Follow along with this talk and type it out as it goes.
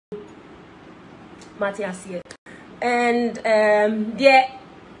Matias. And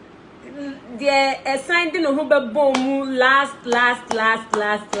the assigned no who boom last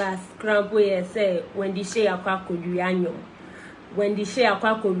cramp way say Wendy Shay akwa kodua nyom. Wendy Shay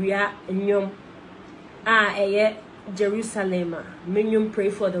akwa kodua nyom. Jerusalem. Minium pray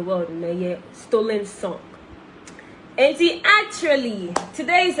for the world. Stolen song. And see, actually,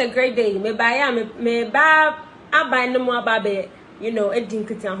 today is a great day. Me buy no more baby. You know,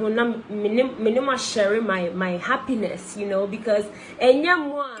 sharing my happiness, you know, because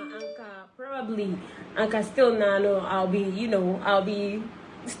probably still now I'll be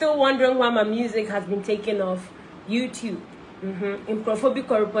still wondering why my music has been taken off YouTube. In prophobic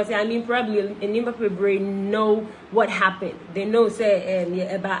reporting, I mean probably in Nimba brain know what happened. They know say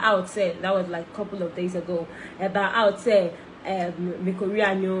about out say that was like a couple of days ago. About out say me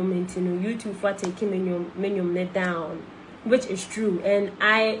Korea nyom into YouTube for taking me down. Which is true, and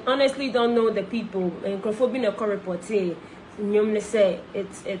I honestly don't know the people. In Crofobina reporting, Nyomne say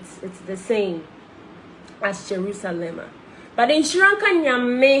it's the same as Jerusalem. But in Sri Lanka,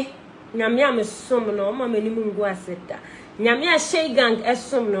 Nyame somno, my minimum go aseda. Nyame Shay gang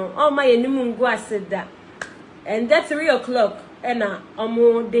esomno, all my minimum go aseda. And that's 3 o'clock. And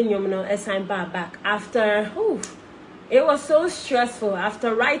omo denyomno assign back after. It was so stressful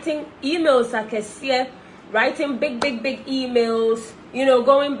after writing emails I can see. Writing big emails, you know,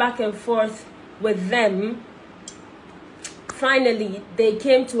 going back and forth with them. Finally, they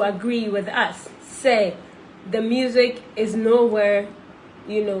came to agree with us. Say, the music is nowhere,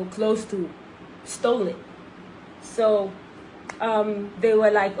 you know, close to stolen. So, they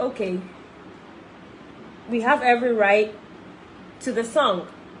were like, okay, we have every right to the song.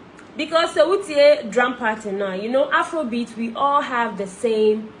 Because the drum pattern now, you know, Afrobeat, we all have the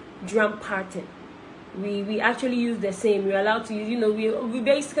same drum pattern. We actually use the same. We're allowed to use, you know, we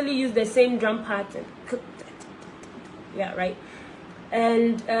basically use the same drum pattern. Yeah, right.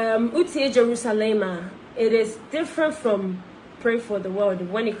 And Utie Jerusalem, it is different from Pray for the World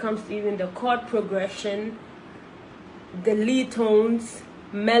when it comes to even the chord progression, the lead tones,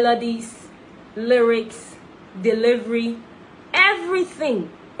 melodies, lyrics, delivery, everything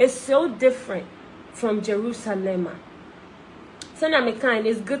is so different from Jerusalem. So now,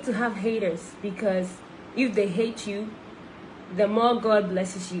 it's good to have haters, because if they hate you, the more God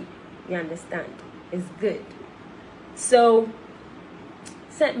blesses you. You understand? It's good. So,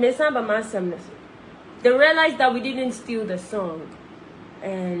 they realized that we didn't steal the song.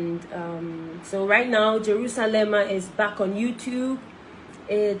 And so right now, Jerusalem is back on YouTube.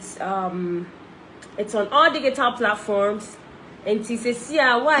 It's on all digital platforms. And she says,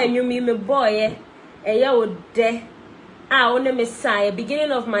 "Yeah, why you me boy? On the Messiah,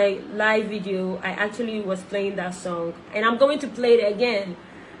 beginning of my live video, I actually was playing that song, and I'm going to play it again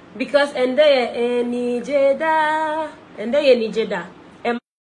because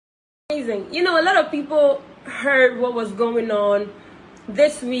amazing. You know, a lot of people heard what was going on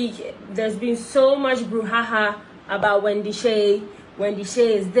this week. There's been so much brouhaha about Wendy Shay. Wendy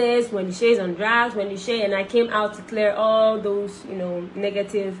Shay is this, Wendy Shay is on drugs, Wendy Shay, and I came out to clear all those, you know,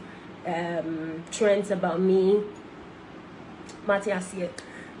 negative trends about me. Matias.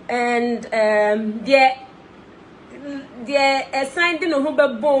 And the assigned no who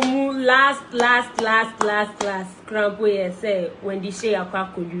boom last cramp way say Wendy Shay akwa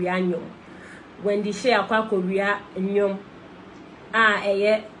kodua nyom. Wendy Shay akwa kodua nyom.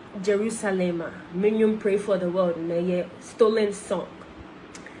 Jerusalem. Minium pray for the world. Stolen song.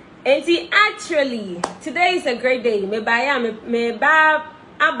 And see, actually, today is a great day. Me buy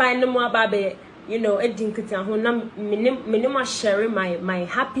no more baby. You know, sharing my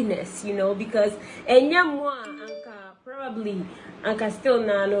happiness, you know, because probably still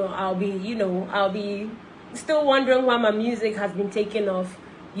now I'll be still wondering why my music has been taken off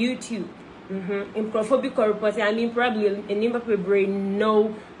YouTube. In prophobic reporting, I mean probably in Nimba brain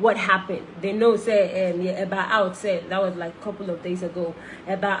know what happened. They know say about out say that was like a couple of days ago.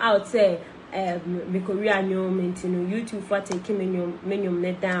 About out say me Korea nyom into YouTube for taking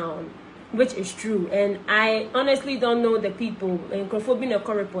me down. Which is true, and I honestly don't know the people. In Crofobina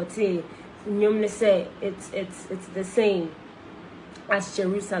reporting, Nyomne say it's the same as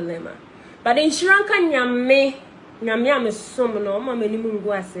Jerusalem. But in Sri Lanka, Nyame somno, my minimum go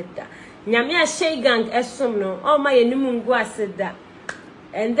aseda. Nyame Shay gang esomno, all my minimum go aseda.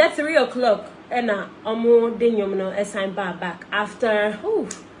 And that's 3 o'clock. And omo denyomno assign back after.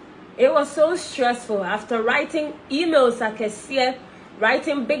 It was so stressful after writing emails I can see.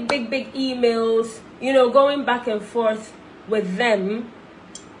 Writing big emails, you know, going back and forth with them.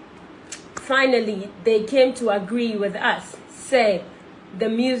 Finally, they came to agree with us. Say, the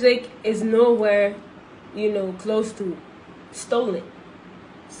music is nowhere close to stolen.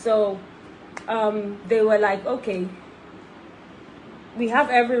 So they were like, okay, we have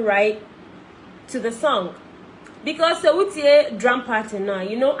every right to the song. Because the drum pattern now,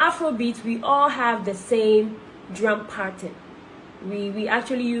 Afrobeat, we all have the same drum pattern. We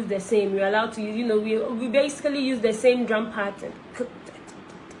actually use the same. We're allowed to use, we basically use the same drum pattern.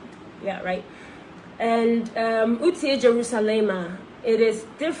 Yeah, right. And Utie Jerusalem, it is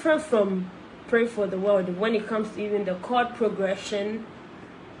different from Pray for the World when it comes to even the chord progression,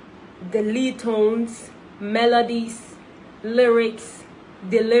 the lead tones, melodies, lyrics,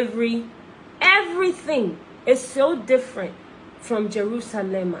 delivery, everything is so different from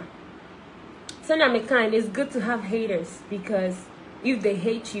Jerusalem. So now, it's good to have haters, because if they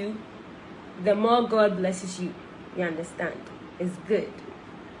hate you, the more God blesses you. You understand? It's good.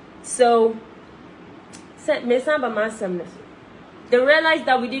 So, they realized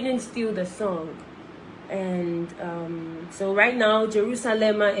that we didn't steal the song. And so right now,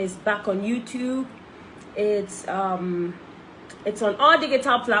 Jerusalem is back on YouTube. It's on all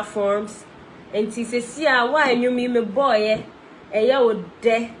digital platforms. And she says, "Yeah, why you me boy?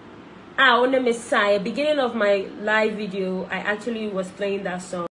 On the Messiah." Beginning of my live video, I actually was playing that song.